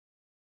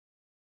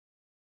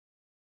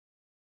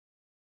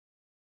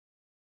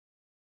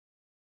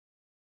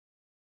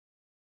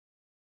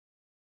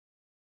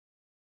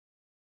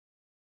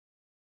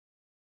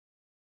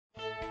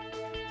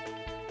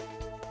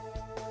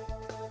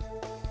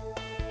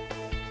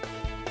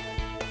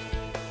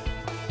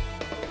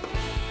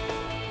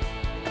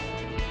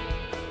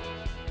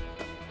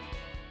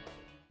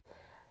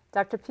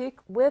Dr. Peak,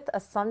 with a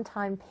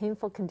sometime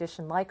painful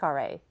condition like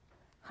RA,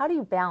 how do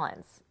you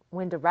balance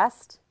when to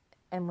rest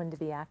and when to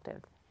be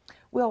active?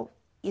 Well,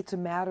 it's a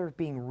matter of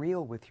being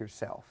real with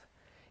yourself.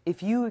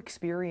 If you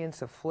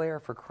experience a flare,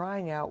 for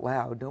crying out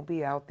loud, don't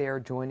be out there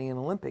joining an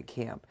Olympic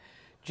camp.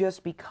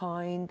 Just be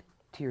kind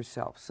to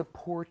yourself,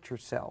 support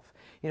yourself.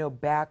 You know,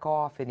 back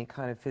off any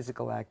kind of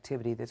physical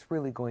activity that's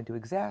really going to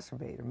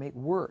exacerbate or make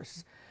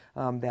worse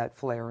that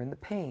flare and the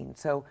pain.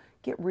 So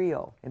get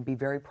real and be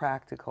very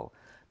practical.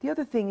 The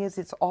other thing is,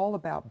 it's all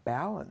about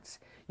balance.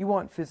 You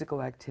want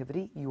physical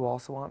activity, you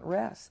also want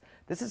rest.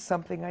 This is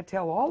something I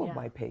tell all of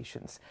my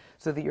patients,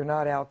 so that you're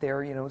not out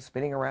there, you know,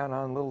 spinning around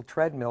on little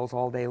treadmills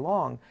all day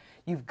long.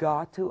 You've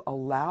got to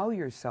allow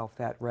yourself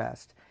that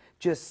rest.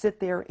 Just sit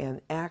there and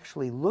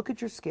actually look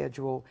at your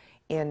schedule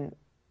and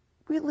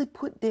really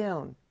put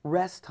down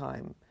rest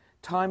time,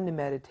 time to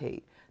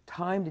meditate,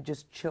 time to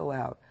just chill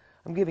out.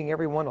 I'm giving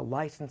everyone a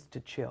license to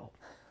chill.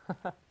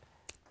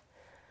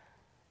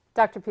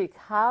 Dr. Peak,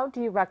 how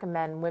do you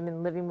recommend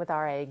women living with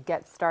RA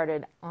get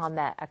started on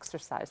that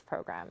exercise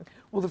program?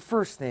 Well, the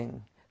first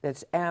thing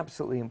that's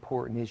absolutely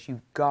important is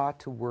you've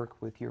got to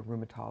work with your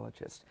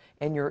rheumatologist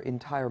and your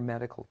entire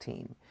medical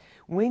team.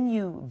 When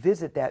you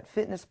visit that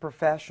fitness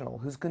professional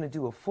who's going to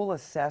do a full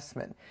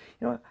assessment,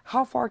 you know,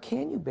 how far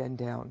can you bend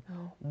down?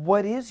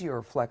 What is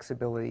your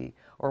flexibility,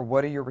 or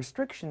what are your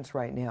restrictions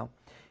right now?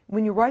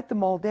 When you write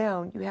them all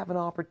down, you have an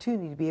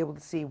opportunity to be able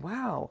to see,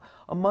 wow,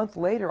 a month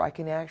later I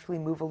can actually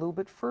move a little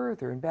bit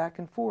further and back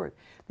and forth.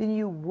 Then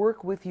you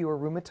work with your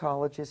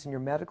rheumatologist and your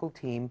medical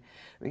team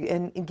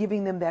and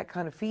giving them that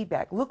kind of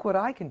feedback. Look what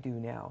I can do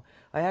now.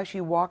 I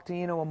actually walked,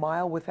 you know, a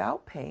mile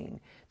without pain.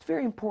 It's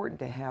very important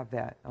to have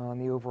that on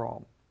the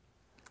overall.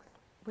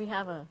 We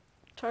have a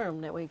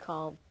term that we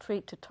call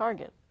treat to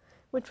target,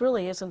 which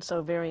really isn't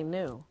so very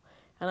new.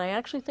 And I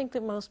actually think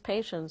that most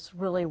patients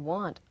really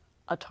want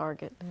a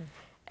target.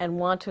 And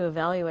want to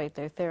evaluate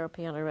their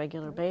therapy on a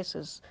regular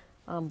basis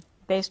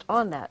based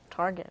on that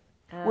target.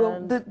 And well,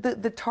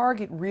 the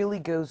target really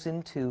goes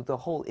into the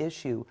whole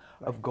issue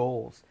of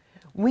goals.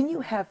 When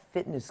you have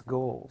fitness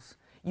goals,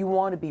 you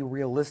want to be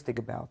realistic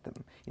about them.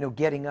 You know,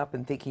 getting up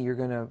and thinking you're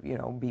going to, you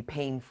know, be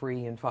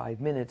pain-free in 5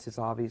 minutes is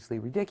obviously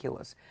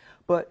ridiculous.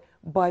 But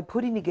by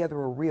putting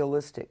together a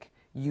realistic,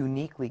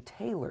 uniquely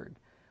tailored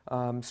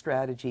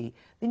strategy,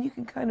 then you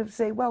can kind of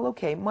say, well,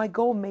 okay, my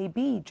goal may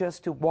be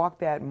just to walk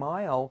that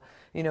mile,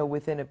 you know,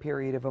 within a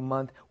period of a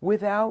month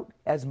without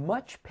as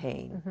much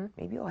pain.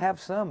 Maybe you'll have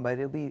some, but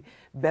it'll be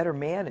better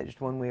managed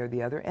one way or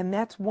the other, and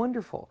that's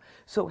wonderful.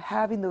 So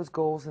having those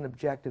goals and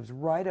objectives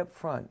right up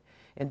front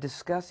and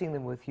discussing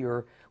them with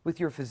your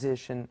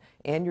physician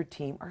and your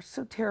team are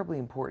so terribly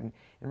important.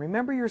 And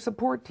remember your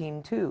support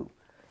team too.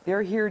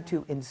 They're here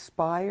to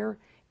inspire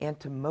and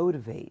to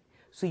motivate.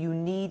 So you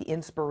need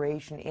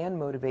inspiration and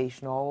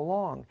motivation all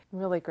along.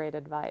 Really great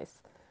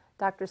advice.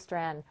 Dr.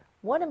 Strand,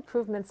 what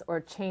improvements or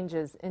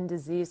changes in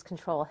disease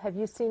control have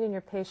you seen in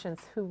your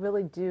patients who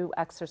really do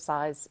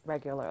exercise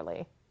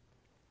regularly?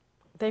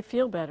 they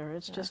feel better.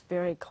 It's just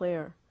very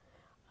clear.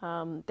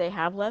 They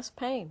have less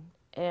pain.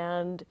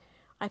 And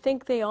I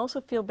think they also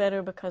feel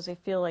better because they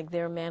feel like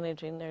they're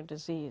managing their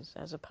disease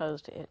as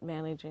opposed to it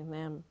managing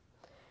them.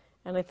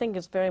 And I think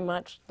it's very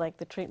much like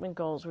the treatment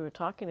goals we were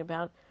talking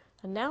about.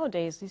 And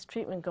nowadays, these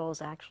treatment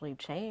goals actually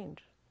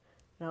change.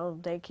 You know,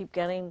 they keep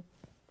getting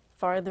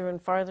farther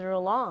and farther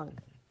along.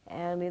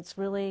 And it's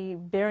really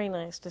very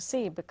nice to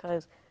see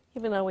because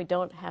even though we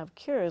don't have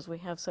cures, we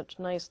have such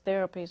nice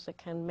therapies that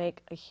can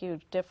make a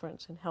huge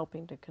difference in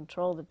helping to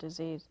control the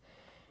disease.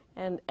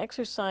 And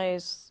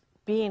exercise,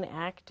 being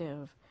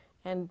active,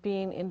 and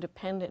being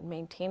independent,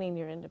 maintaining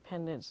your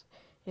independence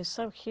is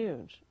so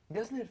huge.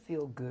 Doesn't it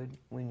feel good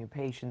when your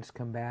patients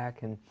come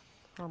back and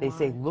they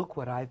say, look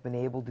what I've been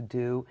able to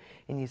do,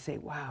 and you say,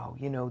 wow,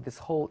 you know, this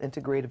whole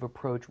integrative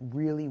approach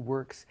really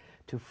works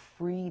to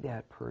free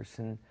that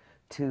person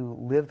to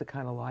live the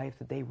kind of life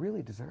that they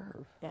really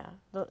deserve. Yeah,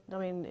 I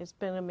mean, it's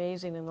been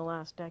amazing in the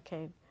last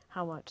decade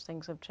how much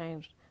things have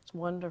changed. It's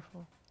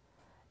wonderful.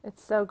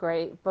 It's so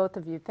great, both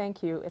of you.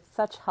 Thank you. It's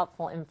such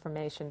helpful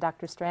information.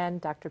 Dr. Strand,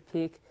 Dr.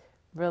 Peak,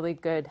 really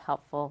good,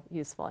 helpful,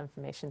 useful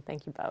information.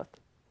 Thank you both.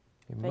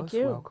 You're most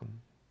welcome.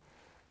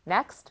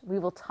 Next, we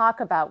will talk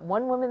about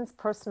one woman's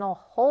personal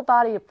whole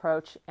body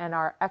approach and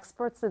our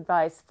experts'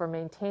 advice for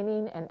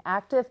maintaining an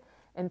active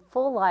and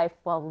full life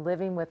while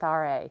living with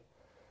RA.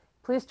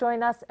 Please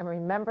join us and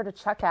remember to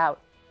check out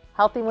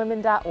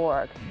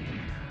healthywomen.org.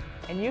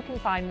 And you can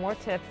find more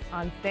tips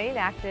on staying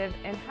active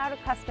and how to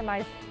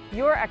customize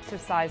your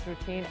exercise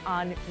routine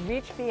on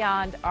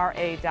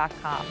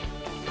reachbeyondra.com.